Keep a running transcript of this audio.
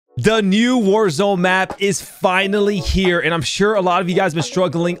The new Warzone map is finally here, and I'm sure a lot of you guys have been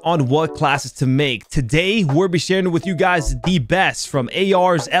struggling on what classes to make. Today, we'll be sharing with you guys the best from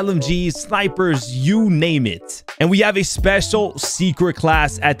ARs, LMGs, snipers, you name it. And we have a special secret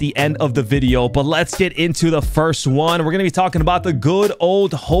class at the end of the video, but let's get into the first one. We're going to be talking about the good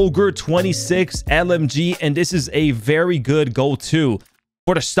old Holger 26 LMG, and this is a very good go-to.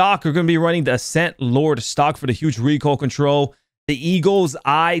 For the stock, we're going to be running the Ascent Lord stock for the huge recoil control. The Eagle's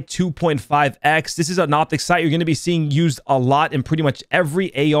Eye 2.5x. This is an optic sight you're going to be seeing used a lot in pretty much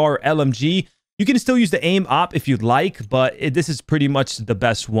every AR LMG. You can still use the aim op if you'd like, but this is pretty much the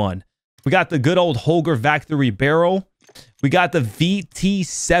best one. We got the good old Holger Factory barrel. We got the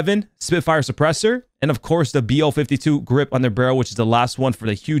VT7 Spitfire suppressor. And of course, the BO52 grip on the barrel, which is the last one for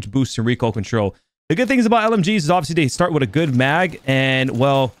the huge boost in recoil control. The good things about LMGs is obviously they start with a good mag and,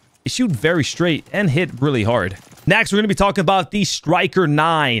 well, they shoot very straight and hit really hard. Next, we're going to be talking about the Striker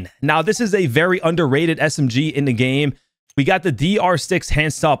 9. Now, this is a very underrated SMG in the game. We got the DR6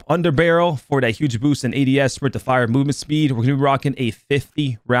 hand stop underbarrel for that huge boost in ADS, sprint to fire, movement speed. We're going to be rocking a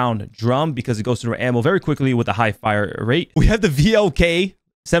 50 round drum because it goes through ammo very quickly with a high fire rate. We have the VLK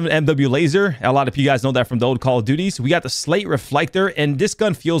 7MW laser. A lot of you guys know that from the old Call of Duties. We got the Slate reflector, and this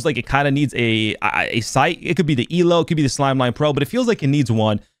gun feels like it kind of needs a sight. It could be the ELO, it could be the Slimeline Pro, but it feels like it needs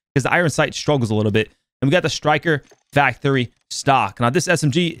one because the iron sight struggles a little bit. And we got the Striker Factory stock. Now, this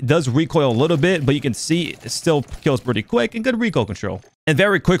SMG does recoil a little bit, but you can see it still kills pretty quick and good recoil control. And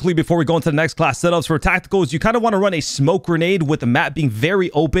very quickly, before we go into the next class setups for tacticals, you kind of want to run a smoke grenade with the map being very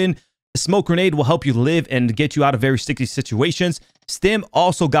open. The smoke grenade will help you live and get you out of very sticky situations. Stim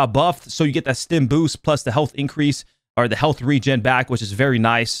also got buffed, so you get that stim boost plus the health increase or the health regen back, which is very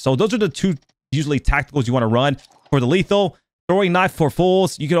nice. So those are the two usually tacticals you want to run. For the lethal, throwing knife for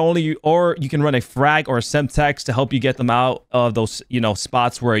fools, you can run a frag or a semtex to help you get them out of those,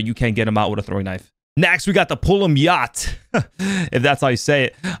 spots where you can't get them out with a throwing knife. Next, we got the pull 'em yacht, if that's how you say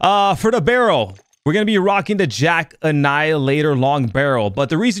it. For the barrel, we're going to be rocking the Jack Annihilator long barrel. But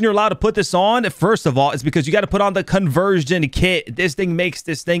the reason you're allowed to put this on, first of all, is because you got to put on the conversion kit. This thing makes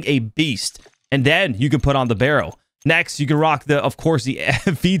this thing a beast. And then you can put on the barrel. Next, you can rock of course, the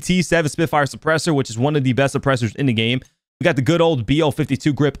VT7 Spitfire suppressor, which is one of the best suppressors in the game. We got the good old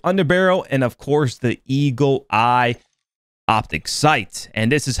BO52 grip underbarrel, and of course, the Eagle Eye optic sight.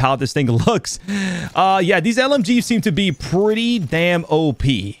 And this is how this thing looks. Yeah, these LMGs seem to be pretty damn OP.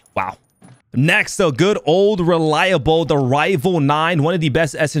 Wow. Next, the good old reliable, the Rival 9, one of the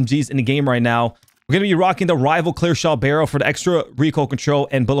best SMGs in the game right now. We're going to be rocking the Rival clear shot barrel for the extra recoil control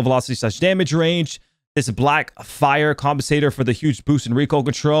and bullet velocity / damage range. This black fire compensator for the huge boost in recoil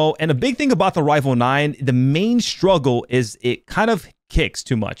control. And a big thing about the Rival 9, the main struggle is it kind of kicks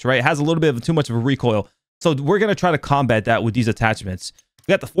too much, right? It has a little bit of too much of a recoil. So we're going to try to combat that with these attachments.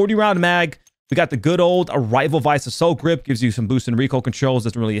 We got the 40 round mag. We got the good old Rival Vice Assault grip, gives you some boost in recoil controls,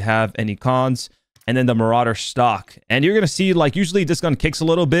 doesn't really have any cons. And then the Marauder stock. And you're going to see, like, usually this gun kicks a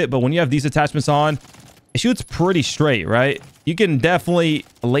little bit, but when you have these attachments on, it shoots pretty straight, right? You can definitely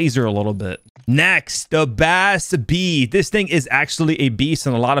laser a little bit. Next, the Bass B. This thing is actually a beast,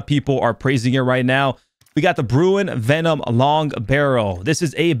 and a lot of people are praising it right now. We got the Bruin Venom long barrel. This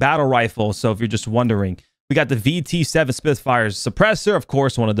is a battle rifle, so if you're just wondering. We got the VT7 Spitfire suppressor, of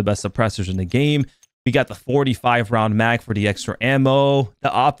course, one of the best suppressors in the game. We got the 45 round mag for the extra ammo,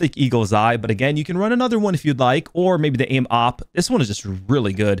 the optic Eagle's Eye, but again, you can run another one if you'd like, or maybe the aim op. This one is just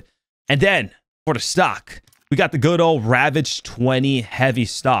really good. And then for the stock, we got the good old Ravage 20 heavy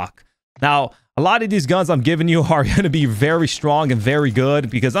stock. Now, a lot of these guns I'm giving you are going to be very strong and very good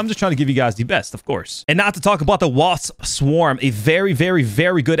because I'm just trying to give you guys the best, of course. And not to talk about the Wasp Swarm, a very, very,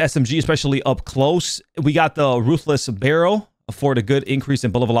 very good SMG, especially up close. We got the Ruthless Barrel for the good increase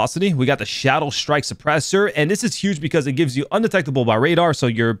in bullet velocity. We got the Shadow Strike Suppressor, and this is huge because it gives you undetectable by radar, so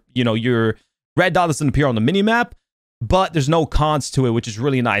your red dot doesn't appear on the minimap, but there's no cons to it, which is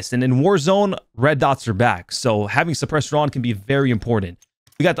really nice. And in Warzone, red dots are back, so having suppressor on can be very important.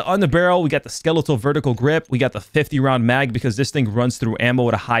 We got the underbarrel, we got the skeletal vertical grip, we got the 50 round mag because this thing runs through ammo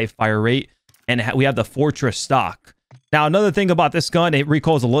at a high fire rate, and we have the Fortress stock. Now, another thing about this gun, it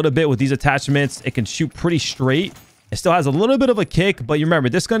recoils a little bit with these attachments. It can shoot pretty straight. It still has a little bit of a kick, but you remember,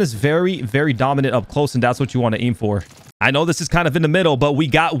 this gun is very, very dominant up close, and that's what you want to aim for. I know this is kind of in the middle, but we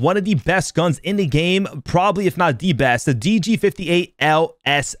got one of the best guns in the game, probably if not the best, the DG58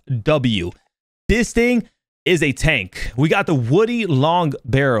 LSW. This thing is a tank. We got the Woody long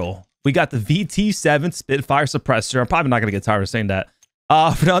barrel. We got the VT7 Spitfire suppressor. I'm probably not going to get tired of saying that.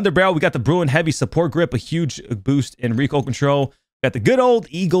 For the underbarrel, we got the Bruin heavy support grip, a huge boost in recoil control. We got the good old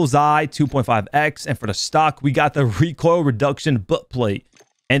Eagle's Eye 2.5x. And for the stock, we got the recoil reduction butt plate.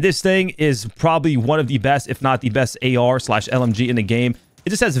 And this thing is probably one of the best, if not the best AR/LMG in the game. It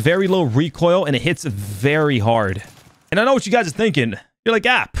just has very low recoil and it hits very hard. And I know what you guys are thinking. You're like,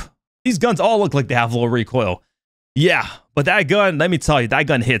 App, these guns all look like they have low recoil. Yeah, but that gun, let me tell you, that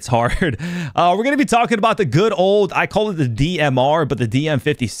gun hits hard. We're going to be talking about the good old, I call it the DMR, but the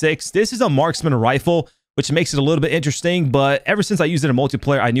DM56. This is a marksman rifle, which makes it a little bit interesting. But ever since I used it in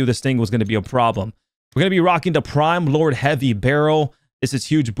multiplayer, I knew this thing was going to be a problem. We're going to be rocking the Prime Lord Heavy Barrel. This is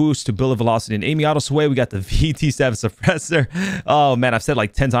huge boost to bullet velocity and aiming auto sway. We got the VT7 suppressor. Oh man, I've said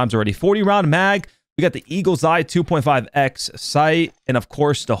like 10 times already. 40 round mag. We got the Eagle's Eye 2.5x sight. And of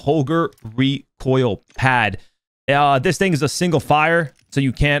course, the Holger recoil pad. This thing is a single fire. So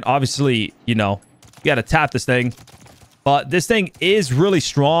you can't obviously, you know, you got to tap this thing. But this thing is really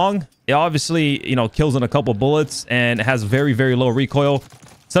strong. It obviously, you know, kills in a couple bullets and it has very, very low recoil.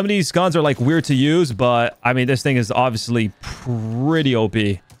 Some of these guns are like weird to use, but I mean, this thing is obviously pretty OP.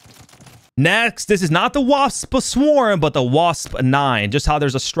 Next, this is not the Wasp Swarm, but the Wasp 9, just how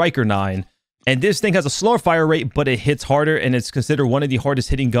there's a Striker 9. And this thing has a slower fire rate, but it hits harder, and it's considered one of the hardest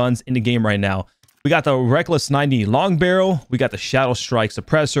hitting guns in the game right now. We got the Reckless 90 long barrel. We got the Shadow Strike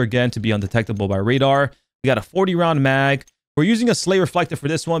suppressor, again, to be undetectable by radar. We got a 40 round mag. We're using a Slay Reflector for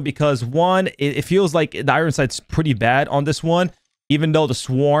this one because, one, it feels like the iron sight's pretty bad on this one. Even though the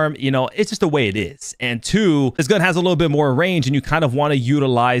Swarm, you know, it's just the way it is. And two, this gun has a little bit more range and you kind of want to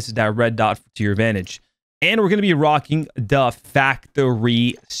utilize that red dot to your advantage. And we're going to be rocking the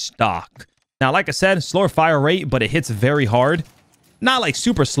factory stock. Now, like I said, slower fire rate, but it hits very hard. Not like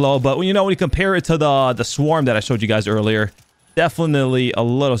super slow, but when you compare it to the Swarm that I showed you guys earlier, definitely a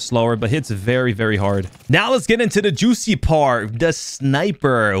little slower, but hits very, very hard. Now let's get into the juicy part, the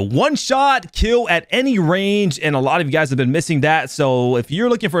sniper. One shot kill at any range, and a lot of you guys have been missing that. So if you're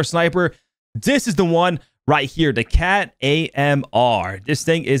looking for a sniper, this is the one right here, the Cat AMR. This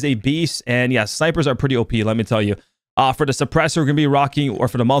thing is a beast, and yeah, snipers are pretty OP, let me tell you. For the suppressor, we're gonna be rocking, or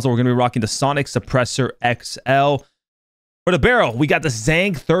for the muzzle, we're gonna be rocking the Sonic Suppressor XL. For the barrel, we got the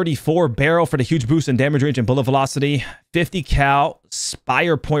Zang 34 barrel for the huge boost in damage range and bullet velocity. 50 cal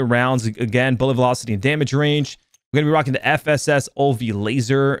Spire point rounds, again, bullet velocity and damage range. We're going to be rocking the FSS OV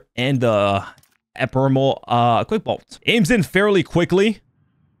laser and the Epidermal quick bolt. Aims in fairly quickly,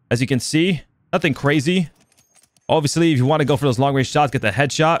 as you can see. Nothing crazy. Obviously, if you want to go for those long range shots, get the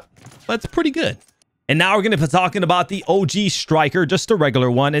headshot. But it's pretty good. And now we're going to be talking about the OG Striker, just a regular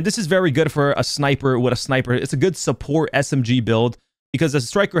one. And this is very good for a sniper with a sniper. It's a good support SMG build because the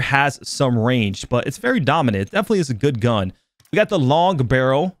Striker has some range, but it's very dominant. It definitely is a good gun. We got the long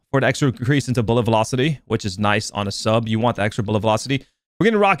barrel for the extra increase into bullet velocity, which is nice on a sub. You want the extra bullet velocity. We're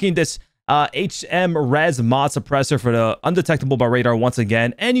going to be rocking this HM Res mod suppressor for the undetectable by radar once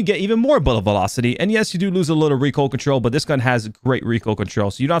again, and you get even more bullet velocity. And yes, you do lose a little recoil control, but this gun has great recoil control,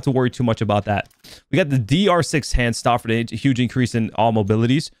 so you don't have to worry too much about that. We got the DR6 hand stop for the huge increase in all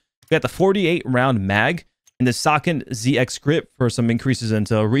mobilities. We got the 48 round mag and the Socken ZX grip for some increases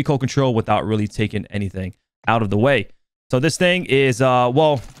into recoil control without really taking anything out of the way. So this thing is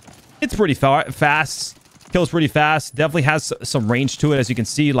well, it's pretty fast. Kills pretty fast. Definitely has some range to it, as you can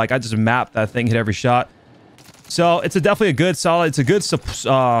see. Like, I just mapped that thing, hit every shot. So it's definitely a good solid. It's a good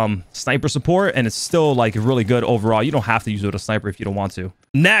sniper support, and it's still like really good overall. You don't have to use it with a sniper if you don't want to.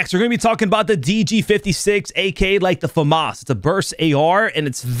 Next, we're gonna be talking about the DG56, aka like the FAMAS. It's a burst AR, and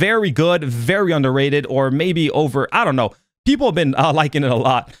it's very good, very underrated, or maybe over. I don't know. People have been liking it a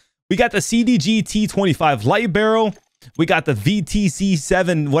lot. We got the CDG T25 light barrel. We got the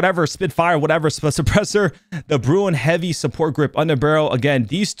VTC7, whatever, Spitfire, whatever, suppressor, the Bruin heavy support grip underbarrel. Again,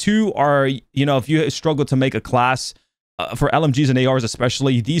 these two are, you know, if you struggle to make a class for LMGs and ARs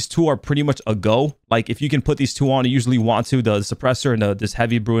especially, these two are pretty much a go. Like, if you can put these two on, you usually want to, the suppressor and this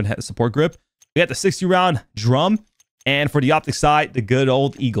heavy Bruin support grip. We got the 60 round drum, and for the optic side, the good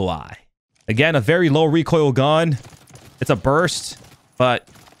old Eagle Eye. Again, a very low recoil gun. It's a burst, but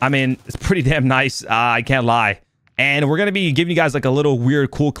I mean, it's pretty damn nice. I can't lie. And we're going to be giving you guys like a little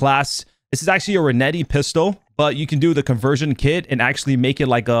weird, cool class. This is actually a Renetti pistol, but you can do the conversion kit and actually make it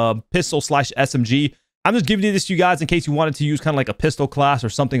like a pistol / SMG. I'm just giving this to you guys in case you wanted to use kind of like a pistol class or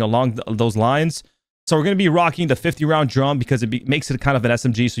something along those lines. So we're going to be rocking the 50 round drum because it makes it kind of an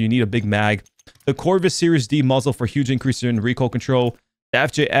SMG, so you need a big mag. The Corvus Series D muzzle for huge increase in recoil control. The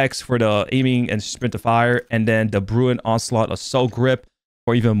FJX for the aiming and sprint to fire. And then the Bruin Onslaught Assault grip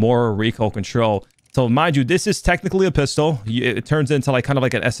for even more recoil control. So mind you, this is technically a pistol. It turns into like kind of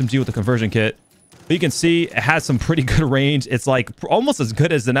like an SMG with a conversion kit. But you can see it has some pretty good range. It's like almost as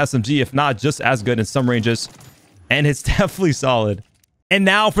good as an SMG, if not just as good in some ranges. And it's definitely solid. And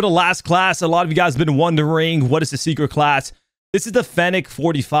now for the last class, a lot of you guys have been wondering, what is the secret class? This is the Fennec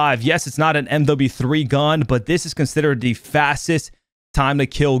 45. Yes, it's not an MW3 gun, but this is considered the fastest time to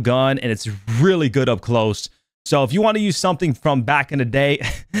kill gun, and it's really good up close. So if you want to use something from back in the day,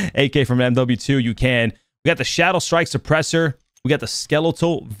 AK from MW2, you can. We got the Shadow Strike suppressor. We got the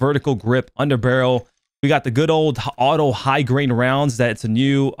skeletal vertical grip underbarrel. We got the good old auto high grain rounds. That's a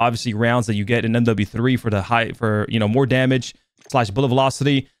new, obviously, rounds that you get in MW3 for the high, for, you know, more damage / bullet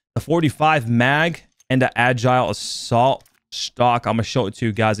velocity. The 45 mag and the agile assault stock. I'm gonna show it to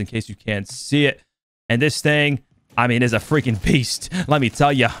you guys in case you can't see it. And this thing, I mean, is a freaking beast, let me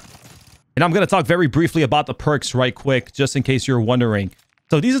tell you. And I'm gonna talk very briefly about the perks right quick, just in case you're wondering.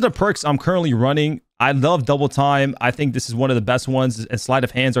 So these are the perks I'm currently running. I love double time. I think this is one of the best ones, and sleight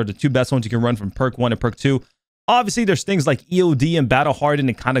of hands are the two best ones you can run from perk 1 and perk 2. Obviously, there's things like EOD and battle hardened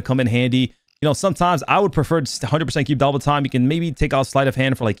and kind of come in handy. You know, sometimes I would prefer to 100% keep double time. You can maybe take out sleight of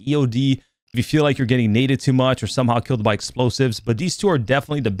hand for like EOD if you feel like you're getting naded too much or somehow killed by explosives. But these two are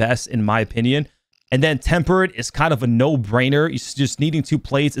definitely the best in my opinion. And then tempered is kind of a no-brainer. Just needing 2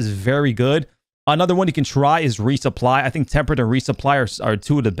 plates is very good. Another one you can try is resupply. I think tempered and resupply are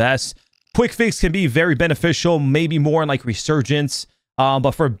 2 of the best. Quick fix can be very beneficial, maybe more in like resurgence.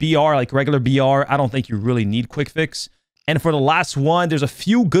 But for BR, like regular BR, I don't think you really need quick fix. And for the last one, there's a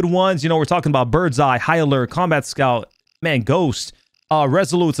few good ones. You know, we're talking about Bird's Eye, High Alert, Combat Scout, man, Ghost.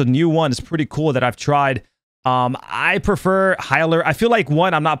 Resolute's a new one. It's pretty cool that I've tried. I prefer High Alert. I feel like,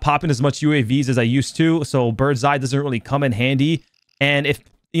 one, I'm not popping as much UAVs as I used to, so Bird's Eye doesn't really come in handy. And if,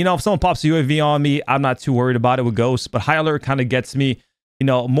 you know, if someone pops a UAV on me, I'm not too worried about it with Ghost. But High Alert kind of gets me, you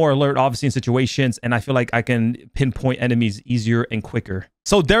know, more alert, obviously, in situations, and I feel like I can pinpoint enemies easier and quicker.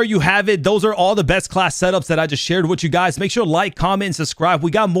 So there you have it. Those are all the best class setups that I just shared with you guys. Make sure to like, comment, and subscribe.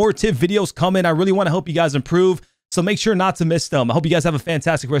 We got more tip videos coming. I really want to help you guys improve, so make sure not to miss them. I hope you guys have a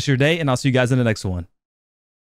fantastic rest of your day, and I'll see you guys in the next one.